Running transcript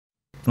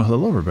Well,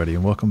 hello everybody,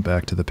 and welcome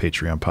back to the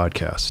Patreon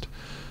podcast.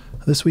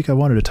 This week I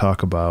wanted to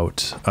talk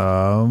about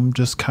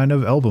just kind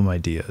of album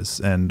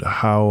ideas and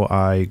how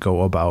I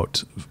go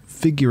about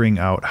figuring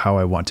out how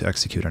I want to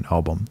execute an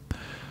album.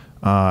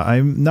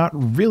 I'm not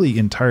really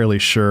entirely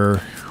sure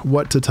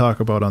what to talk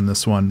about on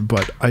this one,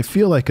 but I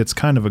feel like it's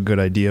kind of a good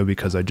idea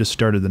because I just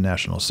started the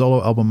National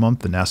Solo Album Month,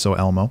 the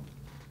NASO-ALMO,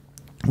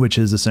 which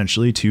is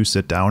essentially to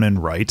sit down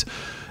and write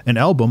an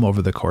album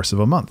over the course of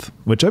a month,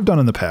 which I've done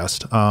in the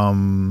past.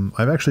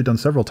 I've actually done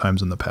several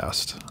times in the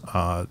past.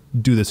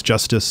 Do This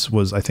Justice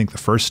was, I think, the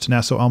first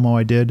NASO-ALMO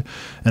I did,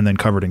 and then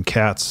Covered in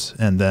Cats,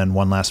 and then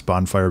One Last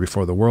Bonfire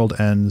Before the World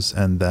Ends,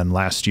 and then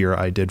last year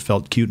I did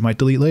Felt Cute Might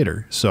Delete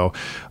Later. So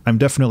I'm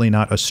definitely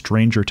not a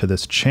stranger to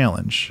this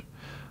challenge.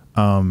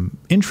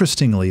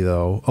 Interestingly,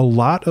 though, a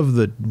lot of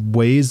the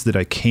ways that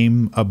I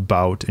came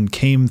about and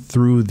came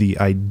through the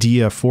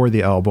idea for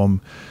the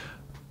album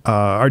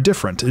are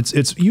different.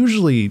 It's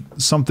usually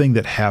something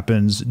that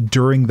happens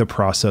during the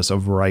process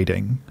of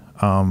writing.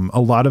 A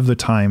lot of the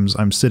times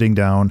I'm sitting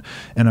down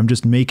and I'm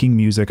just making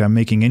music. I'm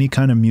making any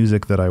kind of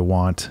music that I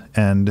want,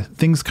 and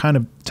things kind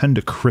of tend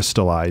to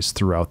crystallize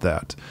throughout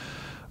that.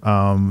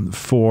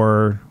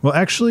 Well,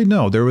 actually,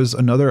 no, there was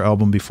another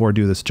album before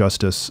Do This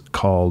Justice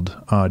called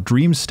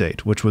Dream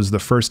State, which was the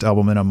first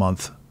album in a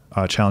month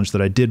challenge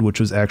that I did,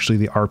 which was actually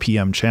the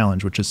RPM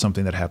challenge, which is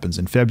something that happens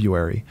in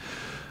February.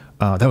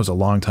 That was a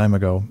long time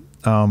ago.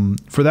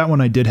 For that one,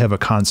 I did have a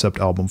concept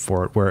album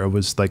for it, where it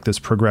was like this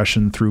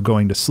progression through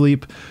going to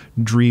sleep,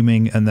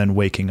 dreaming, and then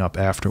waking up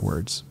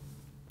afterwards.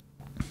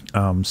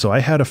 So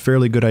I had a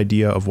fairly good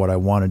idea of what I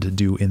wanted to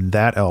do in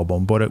that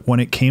album, but when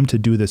it came to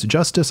Do This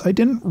Justice, I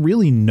didn't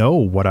really know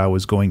what I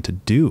was going to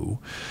do.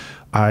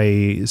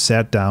 I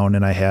sat down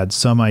and I had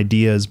some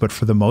ideas, but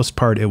for the most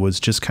part, it was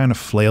just kind of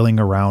flailing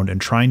around and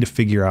trying to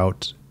figure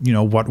out, you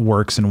know, what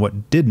works and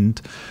what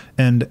didn't.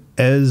 And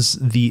as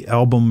the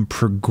album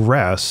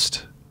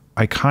progressed,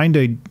 I kind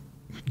of...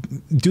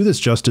 Do This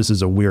Justice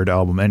is a weird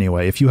album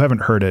anyway. If you haven't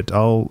heard it,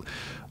 I'll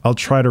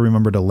try to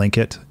remember to link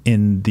it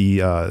in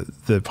the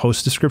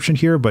post description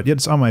here, but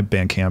it's on my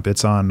Bandcamp.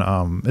 It's on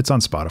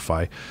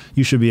Spotify.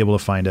 You should be able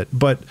to find it,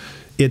 but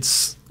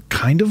it's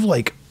kind of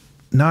like,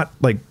 not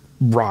like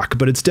rock,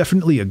 but it's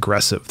definitely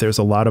aggressive. There's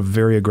a lot of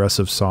very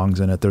aggressive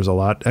songs in it. There's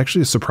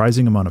actually a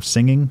surprising amount of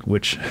singing,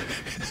 which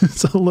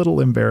is a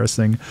little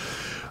embarrassing.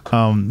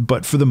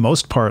 But for the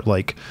most part,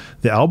 like,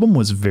 the album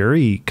was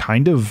very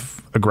kind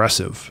of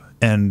aggressive,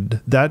 and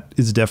that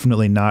is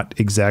definitely not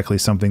exactly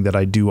something that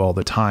I do all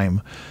the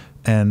time.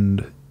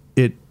 And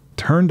it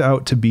turned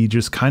out to be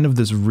just kind of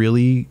this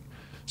really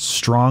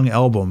strong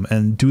album,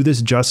 and Do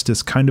This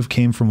Justice kind of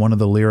came from one of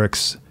the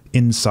lyrics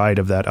inside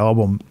of that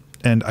album.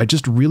 And I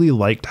just really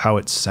liked how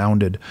it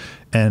sounded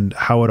and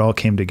how it all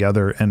came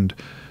together. And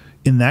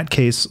in that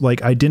case,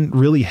 like, I didn't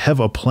really have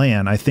a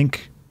plan. I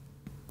think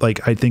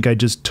I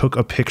just took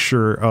a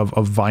picture of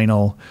a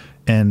vinyl,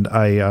 and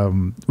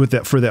with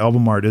that, for the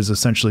album art, is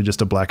essentially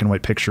just a black and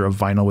white picture of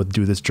vinyl with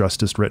Do This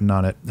Justice written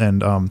on it.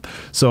 And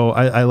so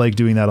I like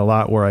doing that a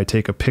lot, where I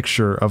take a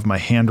picture of my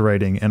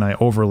handwriting and I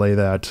overlay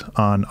that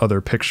on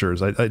other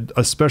pictures. I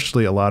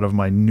especially a lot of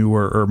my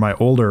newer, or my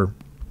older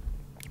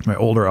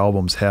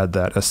albums had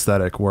that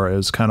aesthetic where it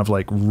was kind of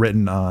like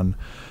written on.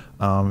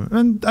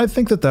 And I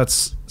think that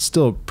that's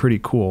still pretty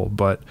cool,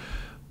 but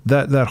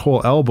that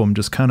whole album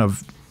just kind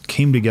of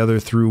came together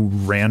through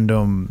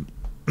random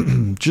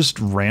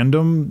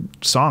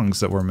songs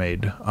that were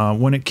made.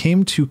 When it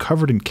came to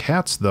Covered in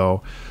Cats,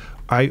 though,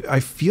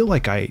 I feel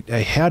like I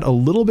had a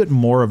little bit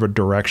more of a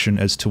direction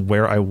as to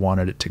where I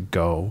wanted it to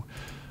go.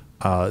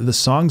 The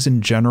songs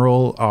in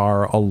general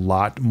are a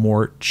lot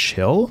more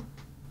chill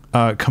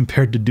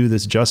compared to Do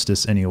This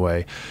Justice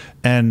anyway.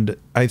 And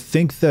I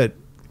think that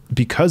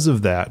because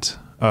of that,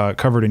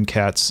 Covered in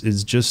Cats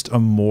is just a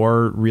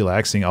more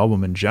relaxing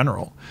album in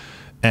general.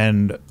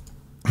 And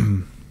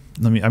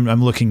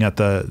I'm looking at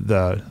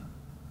the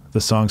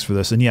songs for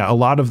this, and yeah, a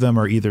lot of them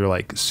are either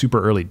like super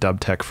early dub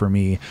tech for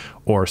me,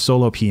 or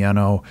solo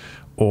piano,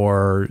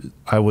 or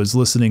I was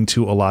listening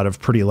to a lot of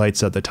Pretty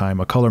Lights at the time.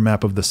 A Color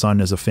Map of the Sun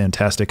is a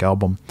fantastic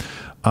album.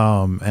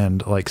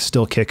 And like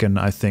Still Kickin',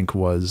 I think,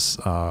 was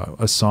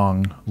a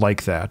song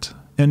like that.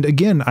 And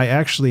again, I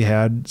actually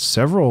had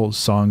several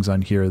songs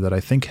on here that I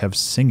think have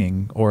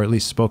singing, or at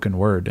least spoken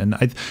word. And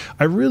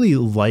I really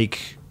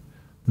like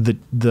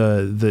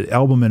the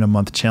album in a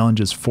month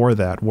challenges for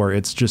that, where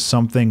it's just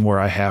something where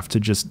I have to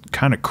just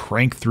kind of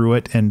crank through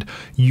it. And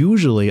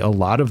usually a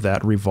lot of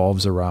that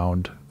revolves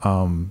around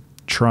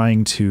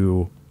trying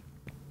to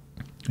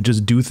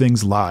just do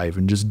things live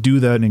and just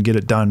do that and get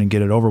it done and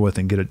get it over with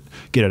and get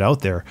it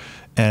out there.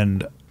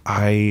 And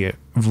I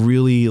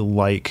really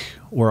like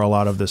where a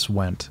lot of this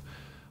went.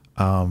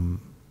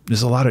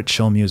 There's a lot of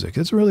chill music.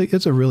 It's a really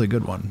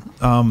good one.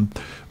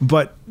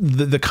 But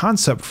the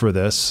concept for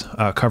this,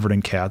 Covered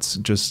in Cats,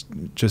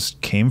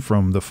 just came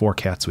from the 4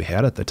 cats we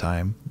had at the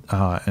time.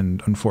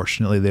 And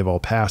unfortunately they've all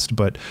passed,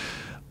 but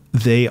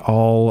they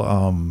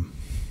all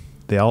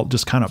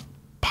just kind of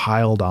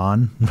piled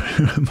on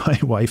my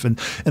wife, and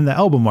the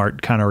album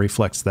art kind of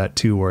reflects that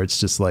too, where it's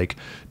just like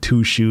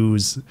two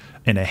shoes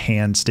and a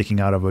hand sticking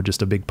out of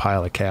just a big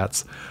pile of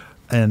cats.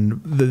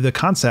 And the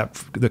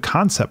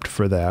concept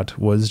for that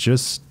was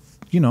just,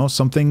 you know,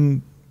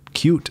 something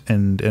cute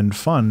and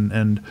fun.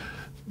 And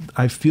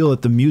I feel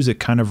that the music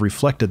kind of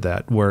reflected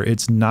that, where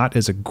it's not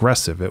as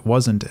aggressive. It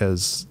wasn't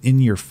as in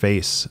your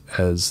face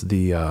as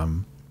the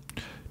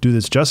Do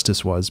This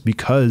Justice was,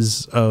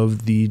 because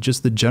of the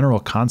general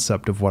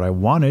concept of what I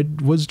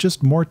wanted was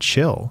just more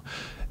chill.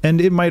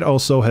 And it might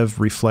also have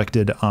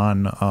reflected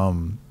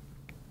on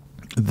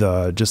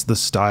the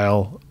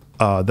style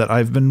that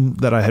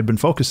I had been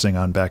focusing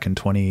on back in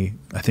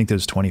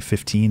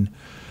 2015.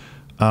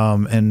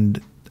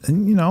 And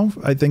you know,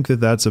 I think that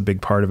that's a big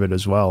part of it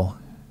as well.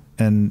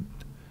 And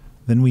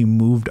then we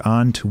moved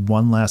on to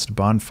One Last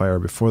Bonfire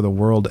Before the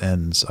World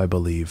Ends, I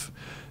believe.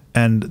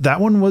 And that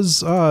one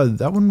was a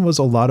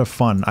lot of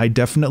fun. I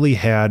definitely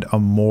had a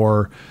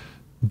more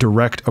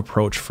direct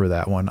approach for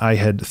that one. I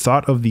had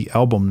thought of the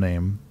album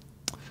name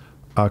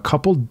a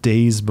couple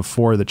days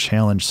before the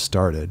challenge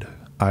started.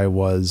 I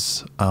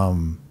was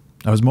mowing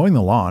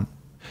the lawn,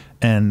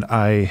 and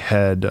I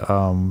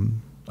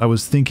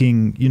was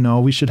thinking, you know,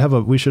 we should have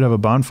a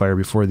bonfire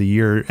before the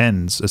year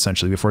ends,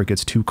 essentially, before it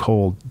gets too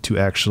cold to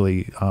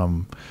actually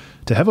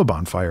to have a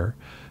bonfire.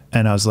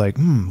 And I was like,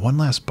 one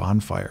last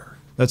bonfire.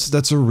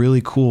 That's a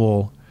really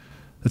cool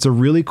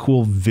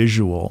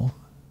visual.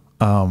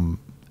 And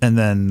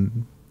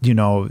then, you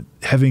know,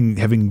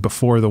 having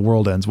Before the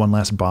World Ends, One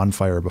Last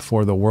Bonfire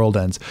Before the World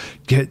Ends,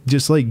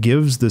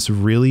 gives this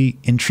really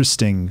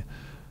interesting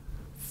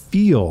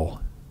feel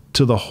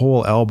to the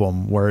whole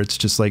album, where it's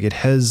just like, it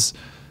has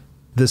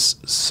this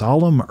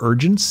solemn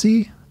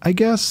urgency, I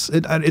guess.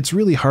 It's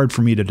really hard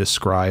for me to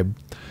describe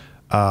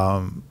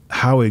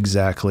how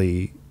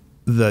exactly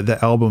the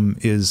album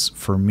is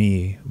for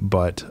me,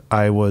 but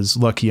I was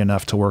lucky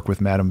enough to work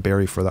with Madame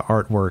Barry for the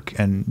artwork,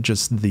 and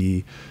just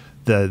the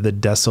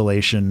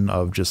desolation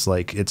of just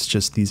like, it's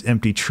just these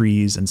empty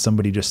trees and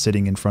somebody just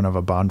sitting in front of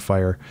a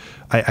bonfire.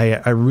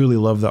 I really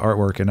love the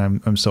artwork, and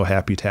I'm so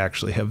happy to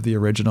actually have the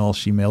original.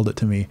 She mailed it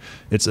to me.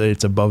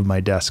 It's above my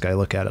desk. I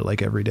look at it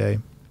like every day.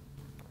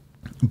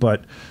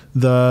 But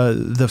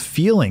the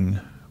feeling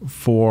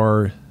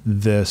for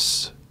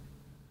this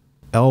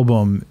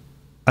album,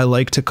 I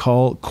like to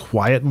call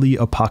quietly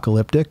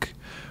apocalyptic,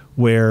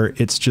 where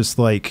it's just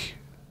like,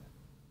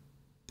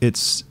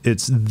 it's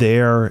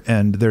there,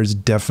 and there's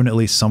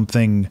definitely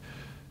something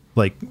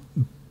like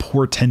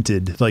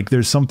portented, like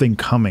there's something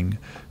coming,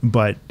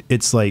 but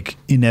it's like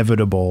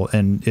inevitable,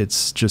 and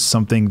it's just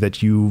something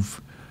that you've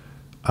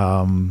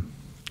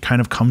kind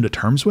of come to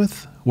terms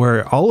with,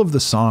 where all of the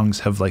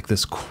songs have like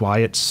this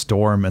quiet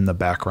storm in the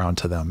background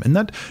to them. And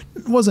that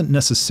wasn't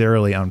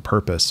necessarily on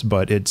purpose,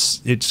 but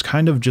it's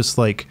kind of just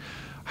like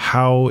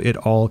how it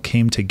all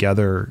came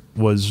together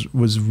was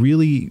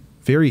really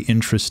very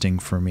interesting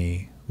for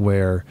me,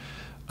 where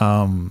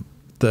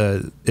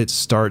it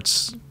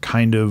starts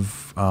kind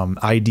of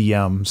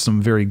IDM,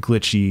 some very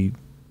glitchy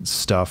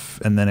stuff,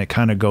 and then it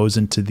kind of goes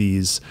into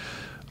these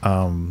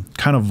kind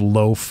of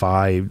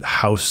lo-fi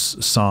house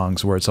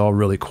songs where it's all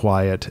really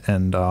quiet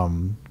and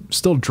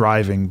still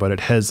driving, but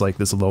it has like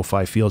this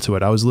lo-fi feel to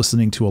it. I was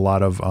listening to a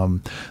lot of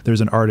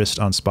there's an artist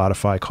on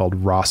Spotify called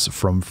Ross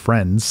from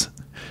Friends,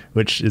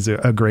 which is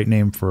a great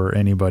name for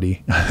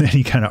anybody,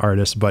 any kind of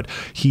artist, but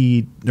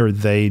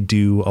they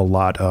do a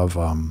lot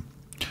of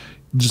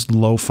just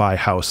lo-fi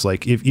house.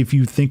 Like if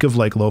you think of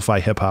like lo-fi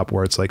hip hop,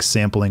 where it's like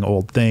sampling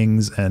old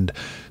things and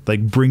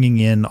like bringing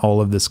in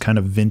all of this kind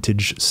of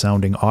vintage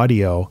sounding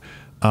audio,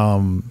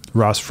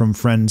 Ross from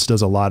Friends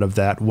does a lot of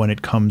that when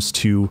it comes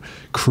to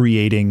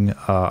creating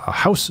a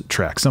house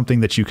track, something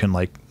that you can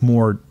like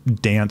more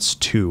dance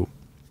to.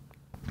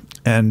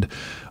 And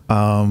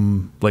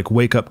like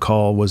Wake Up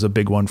Call was a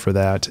big one for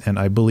that, and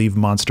I believe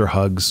Monster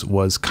Hugs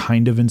was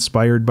kind of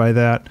inspired by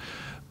that.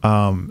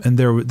 And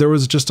there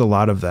was just a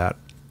lot of that.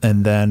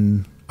 And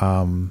then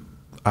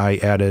I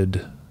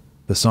added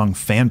the song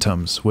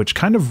Phantoms, which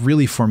kind of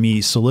really for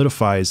me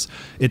solidifies,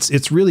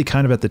 it's really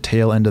kind of at the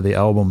tail end of the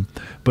album,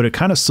 but it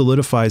kind of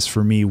solidifies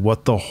for me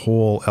what the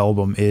whole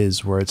album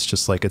is, where it's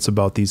just like, it's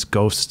about these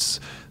ghosts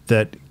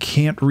that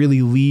can't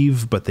really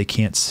leave, but they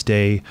can't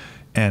stay.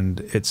 And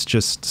it's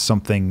just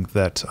something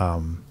that,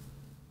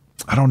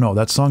 I don't know,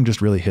 that song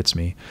just really hits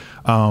me.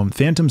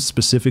 Phantoms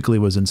specifically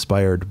was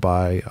inspired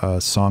by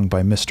a song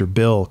by Mr.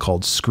 Bill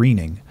called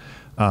Screening.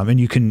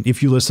 And you can,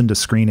 if you listen to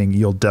Screening,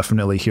 you'll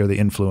definitely hear the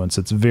influence.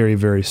 It's very,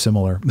 very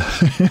similar,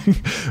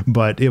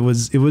 but it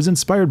was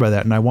inspired by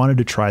that. And I wanted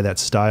to try that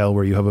style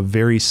where you have a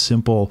very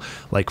simple,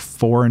 like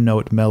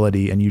 4-note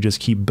melody, and you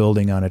just keep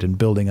building on it and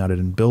building on it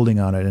and building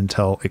on it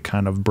until it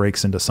kind of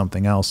breaks into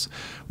something else.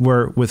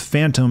 Where with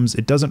Phantoms,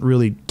 it doesn't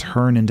really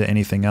turn into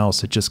anything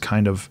else. It just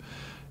kind of,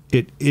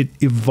 it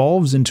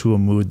evolves into a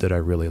mood that I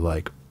really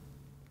like.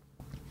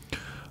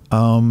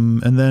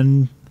 And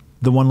then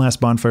the One Last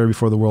Bonfire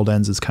Before the World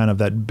Ends is kind of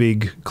that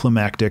big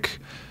climactic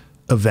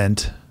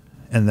event.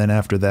 And then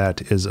after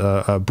that is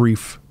a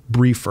brief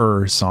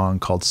briefer song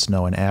called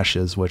Snow and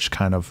Ashes, which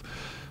kind of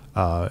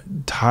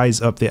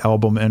ties up the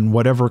album, and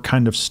whatever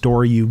kind of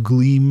story you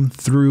glean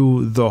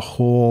through the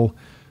whole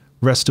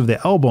rest of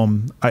the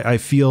album, I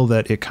feel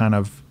that it kind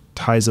of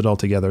ties it all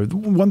together.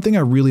 One thing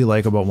I really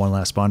like about One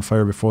Last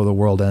Bonfire Before the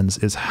World Ends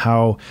is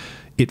how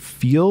it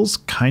feels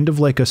kind of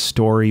like a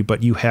story,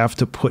 but you have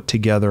to put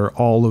together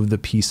all of the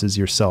pieces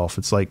yourself.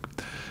 It's like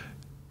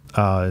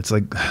I was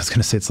going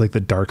to say, it's like the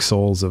Dark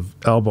Souls of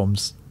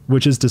albums,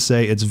 which is to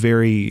say it's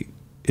very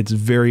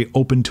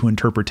open to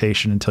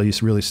interpretation until you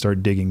really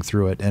start digging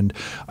through it. And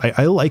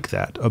I like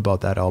that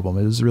about that album.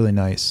 It was really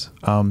nice.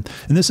 And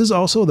this is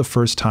also the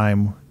first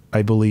time,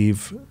 I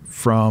believe,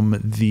 from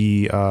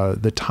the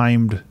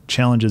timed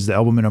challenges, the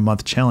album in a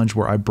month challenge,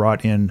 where I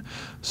brought in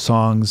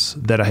songs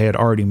that I had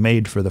already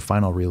made for the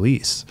final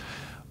release.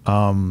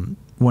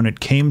 When it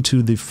came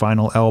to the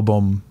final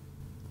album,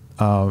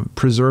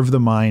 Preserve the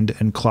Mind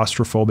and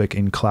Claustrophobic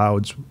in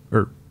Clouds,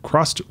 or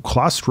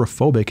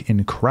Claustrophobic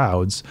in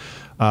Crowds,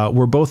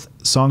 were both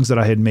songs that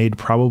I had made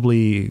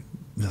probably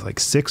like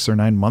 6 or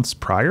 9 months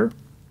prior.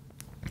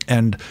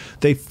 And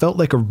they felt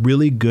like a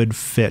really good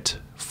fit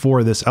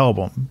for this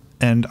album.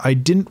 And I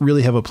didn't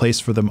really have a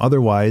place for them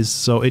otherwise.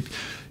 So it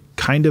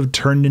kind of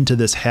turned into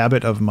this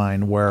habit of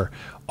mine where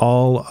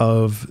all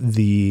of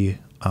the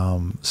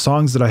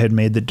songs that I had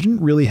made that didn't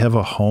really have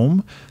a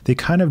home, they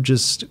kind of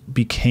just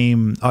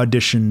became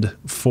auditioned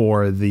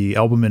for the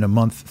album in a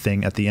month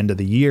thing at the end of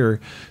the year.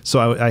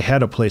 So I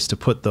had a place to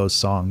put those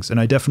songs, and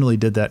I definitely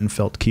did that and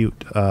Felt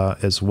Cute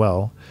as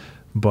well.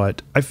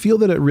 But I feel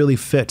that it really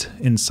fit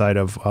inside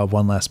of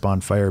One Last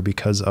Bonfire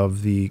because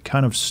of the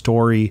kind of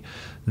story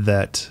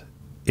that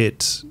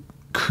it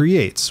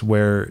creates,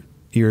 where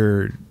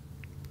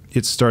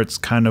it starts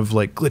kind of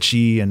like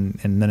glitchy and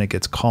then it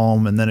gets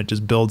calm, and then it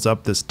just builds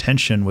up this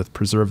tension with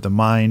Preserve the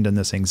Mind and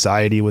this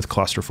anxiety with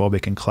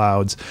Claustrophobic in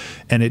Clouds.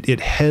 And it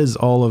has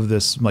all of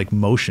this like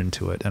motion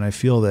to it. And I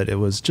feel that it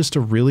was just a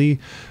really,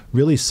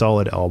 really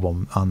solid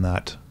album on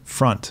that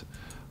front.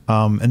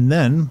 And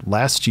then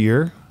last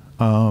year,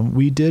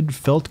 we did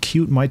Felt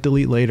Cute Might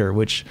Delete Later,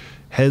 which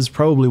has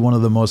probably one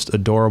of the most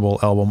adorable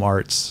album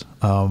arts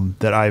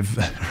that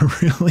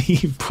I've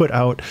really put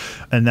out.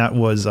 And that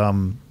was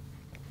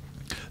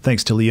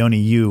thanks to Leonie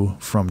Yu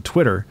from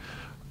Twitter.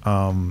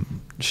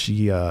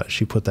 She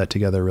put that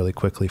together really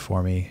quickly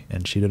for me,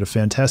 and she did a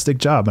fantastic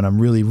job. And I'm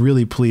really,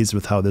 really pleased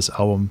with how this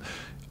album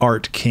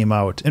art came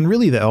out, and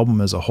really the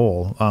album as a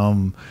whole.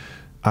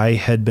 I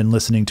had been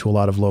listening to a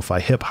lot of lo-fi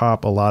hip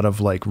hop, a lot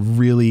of like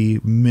really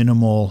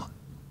minimal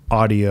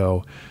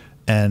audio,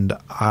 and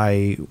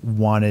I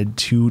wanted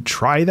to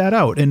try that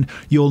out. And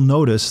you'll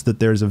notice that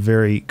there's a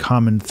very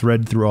common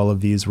thread through all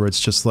of these, where it's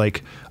just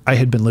like, I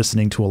had been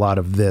listening to a lot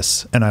of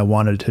this and I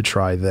wanted to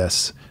try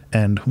this.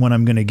 And when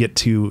I'm going to get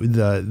to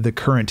the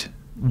current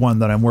one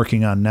that I'm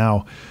working on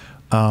now,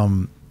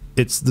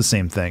 it's the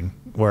same thing,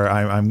 where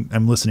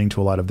I'm listening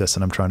to a lot of this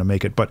and I'm trying to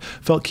make it. But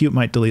Felt Cute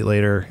Might Delete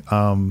Later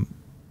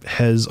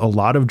has a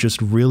lot of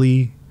just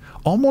really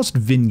almost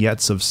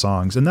vignettes of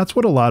songs. And that's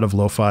what a lot of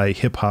lo-fi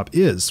hip hop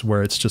is,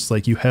 where it's just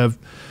like you have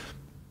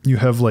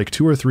like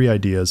 2 or 3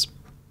 ideas,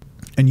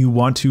 and you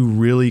want to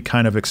really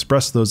kind of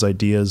express those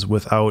ideas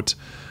without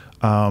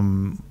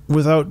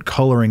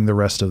coloring the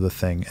rest of the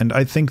thing. And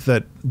I think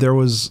that there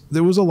was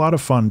a lot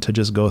of fun to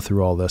just go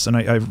through all this. And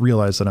I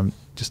realized that I'm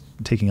just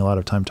taking a lot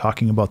of time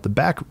talking about the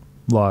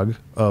backlog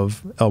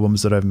of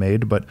albums that I've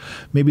made, but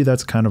maybe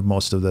that's kind of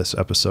most of this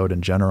episode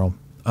in general.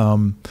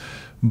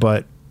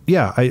 But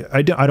yeah,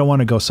 I don't want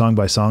to go song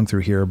by song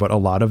through here, but a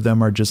lot of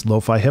them are just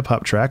lo-fi hip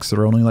hop tracks.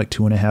 They're only like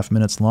 2.5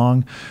 minutes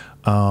long.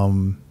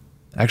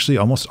 Actually,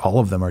 almost all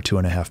of them are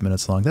 2.5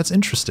 minutes long. That's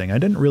interesting. I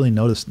didn't really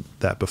notice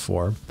that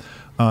before.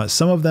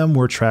 Some of them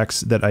were tracks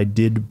that I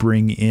did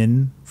bring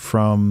in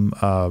from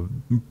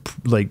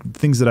like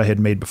things that I had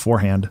made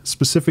beforehand.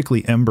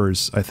 Specifically,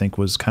 Embers, I think,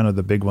 was kind of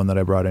the big one that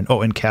I brought in.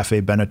 Oh, and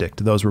Cafe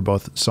Benedict. Those were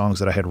both songs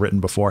that I had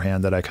written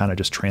beforehand that I kind of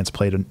just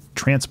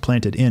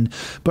transplanted in,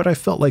 but I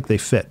felt like they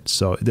fit.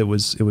 So it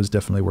was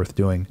definitely worth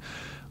doing.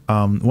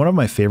 One of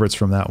my favorites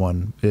from that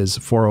one is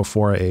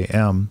 404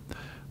 AM,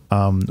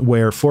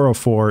 where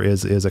 404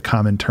 is a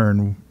common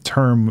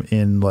term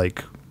in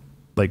like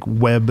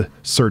web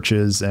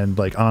searches and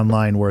like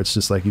online, where it's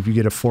just like, if you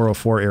get a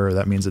 404 error,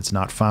 that means it's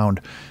not found.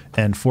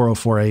 And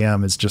 404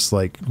 AM is just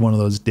like one of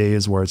those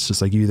days where it's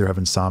just like you either have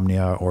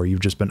insomnia or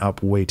you've just been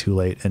up way too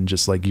late and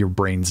just like your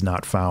brain's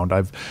not found.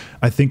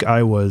 I think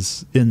I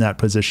was in that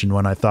position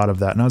when I thought of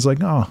that, and I was like,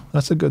 oh,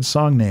 that's a good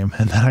song name.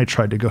 And then I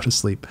tried to go to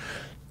sleep.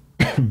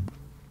 And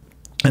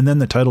then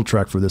the title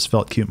track for this,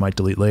 Felt Cute Might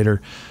Delete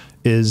Later,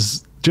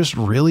 is just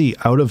really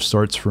out of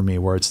sorts for me,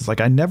 where it's like,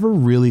 I never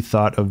really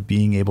thought of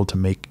being able to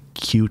make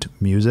cute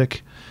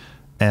music,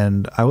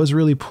 and I was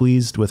really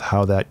pleased with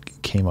how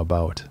that came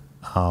about.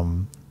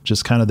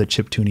 Just kind of the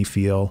chiptune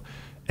feel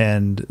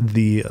and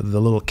the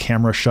little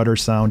camera shutter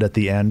sound at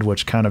the end,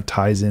 which kind of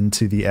ties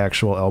into the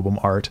actual album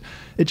art.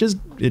 It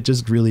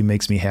just really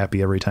makes me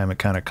happy every time it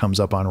kind of comes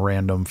up on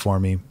random for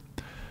me.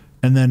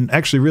 And then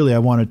actually, really, I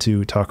wanted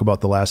to talk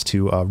about the last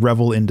two,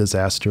 Revel in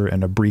Disaster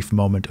and A Brief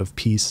Moment of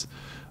Peace.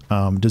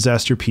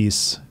 Disaster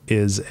Peace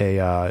is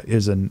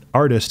an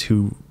artist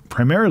who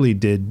primarily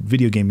did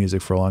video game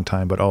music for a long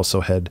time, but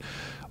also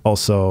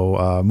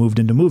moved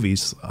into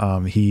movies.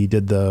 He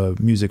did the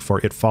music for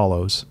It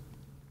Follows,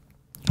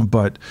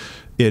 but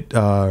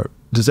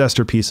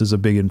Disaster Peace is a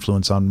big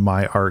influence on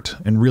my art,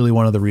 and really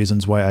one of the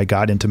reasons why I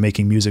got into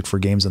making music for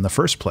games in the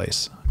first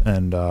place.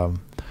 And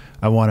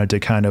I wanted to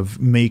kind of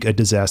make a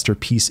Disaster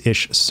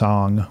Peace-ish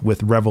song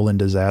with Revel in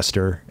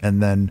Disaster,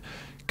 and then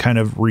kind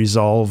of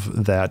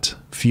resolve that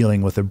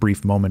feeling with A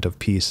Brief Moment of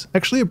Peace.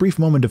 Actually, A Brief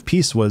Moment of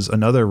Peace was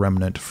another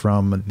remnant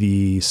from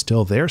the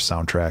Still There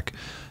soundtrack.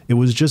 It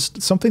was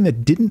just something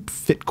that didn't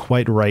fit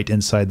quite right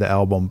inside the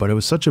album, but it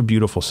was such a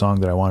beautiful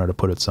song that I wanted to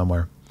put it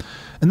somewhere.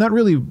 And that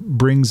really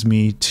brings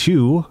me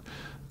to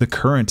the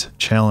current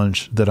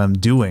challenge that I'm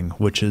doing,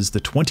 which is the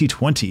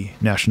 2020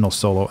 National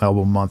Solo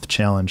Album Month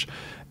Challenge.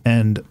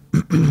 And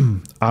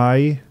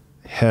I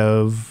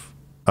have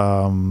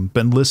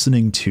been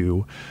listening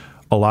to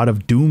a lot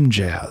of doom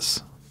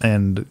jazz.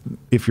 And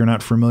if you're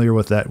not familiar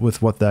with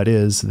what that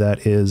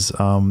is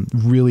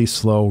really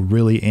slow,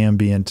 really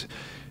ambient,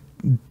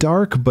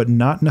 dark, but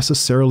not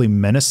necessarily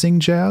menacing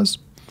jazz.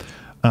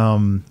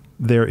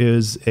 There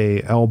is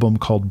a album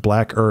called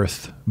Black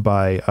Earth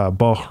by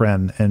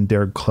Bohren and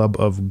their Club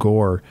of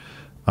Gore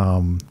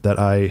that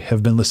I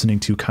have been listening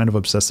to kind of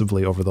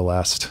obsessively over the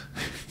last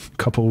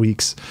couple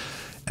weeks.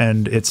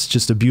 And it's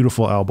just a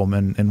beautiful album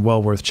and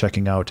well worth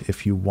checking out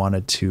if you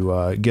wanted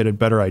to get a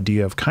better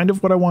idea of kind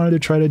of what I wanted to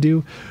try to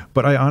do.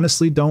 But I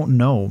honestly don't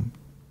know.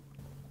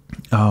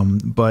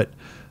 But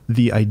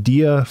the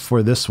idea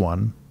for this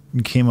one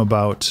came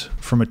about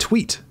from a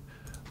tweet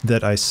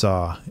that I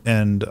saw.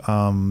 And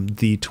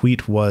the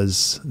tweet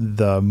was,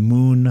 "The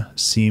moon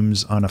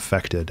seems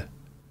unaffected."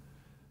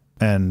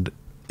 And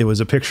it was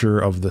a picture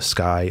of the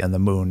sky and the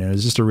moon. And it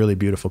was just a really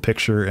beautiful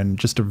picture and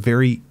just a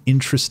very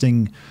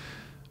interesting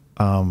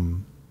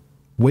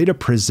way to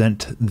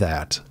present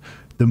that.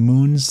 The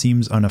moon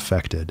seems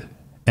unaffected.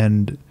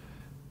 And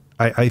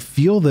I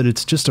feel that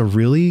it's just a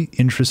really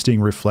interesting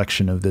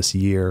reflection of this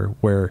year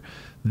where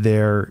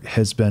there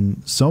has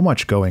been so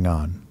much going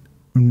on.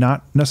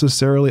 Not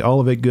necessarily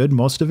all of it good,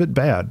 most of it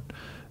bad.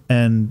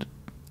 And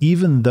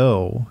even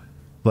though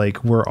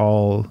like we're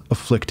all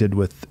afflicted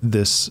with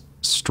this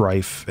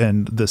strife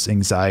and this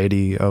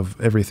anxiety of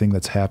everything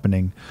that's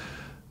happening,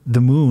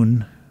 the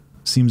moon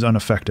seems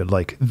unaffected.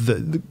 Like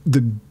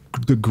the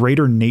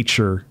greater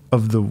nature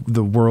of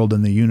the world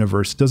and the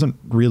universe doesn't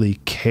really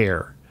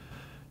care.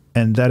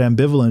 And that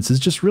ambivalence is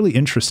just really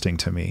interesting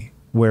to me,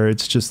 where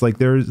it's just like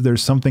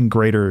there's something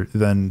greater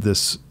than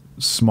this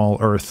small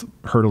Earth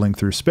hurtling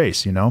through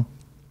space, you know?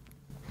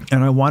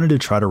 And I wanted to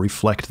try to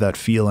reflect that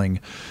feeling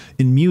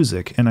in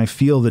music. And I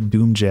feel that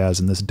doom jazz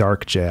and this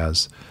dark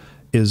jazz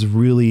is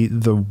really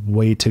the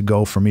way to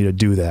go for me to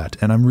do that.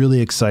 And I'm really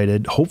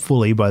excited.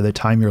 Hopefully by the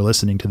time you're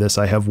listening to this,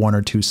 I have one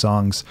or two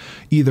songs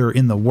either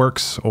in the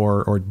works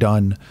or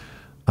done.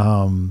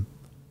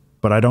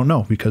 But I don't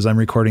know because I'm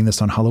recording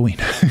this on Halloween.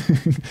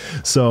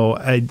 So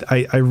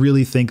I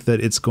really think that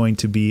it's going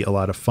to be a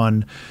lot of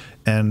fun,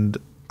 and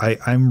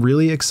I'm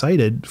really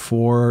excited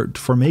for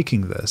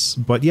making this.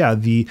 But yeah,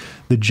 the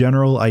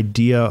general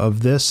idea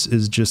of this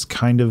is just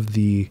kind of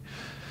the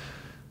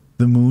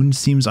moon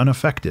seems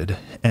unaffected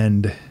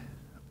and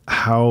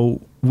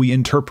how we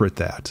interpret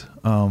that.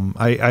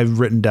 I've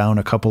written down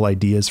a couple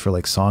ideas for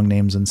like song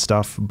names and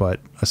stuff, but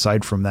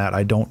aside from that,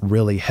 I don't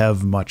really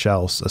have much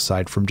else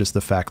aside from just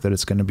the fact that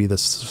it's going to be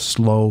this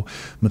slow,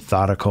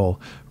 methodical,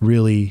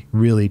 really,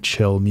 really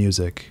chill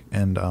music.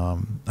 And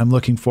I'm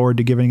looking forward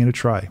to giving it a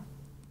try.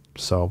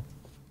 So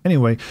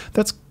anyway,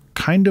 that's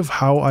kind of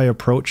how I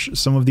approach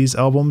some of these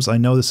albums. I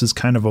know this is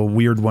kind of a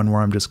weird one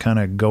where I'm just kind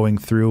of going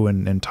through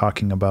and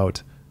talking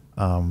about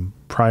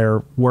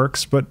prior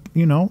works, but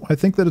you know, I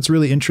think that it's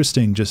really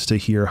interesting just to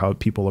hear how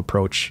people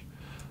approach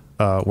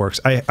works.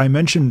 I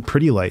mentioned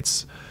Pretty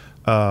Lights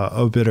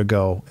a bit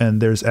ago,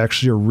 and there's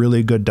actually a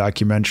really good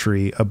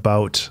documentary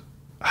about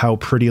how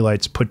Pretty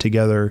Lights put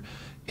together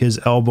his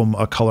album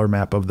A Color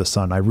Map of the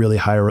Sun. I really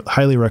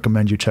highly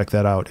recommend you check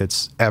that out.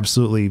 It's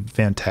absolutely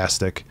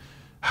fantastic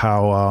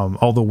how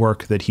all the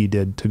work that he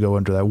did to go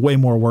into that. Way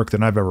more work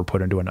than I've ever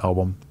put into an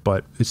album,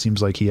 but it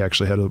seems like he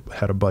actually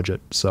had a budget.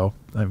 So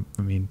I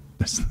mean,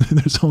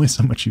 there's only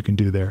so much you can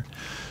do there.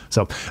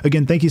 So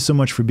again, thank you so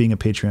much for being a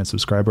Patreon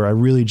subscriber. I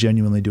really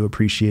genuinely do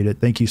appreciate it.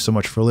 Thank you so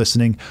much for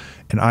listening,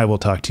 and I will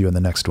talk to you in the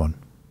next one.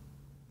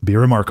 Be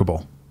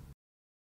remarkable.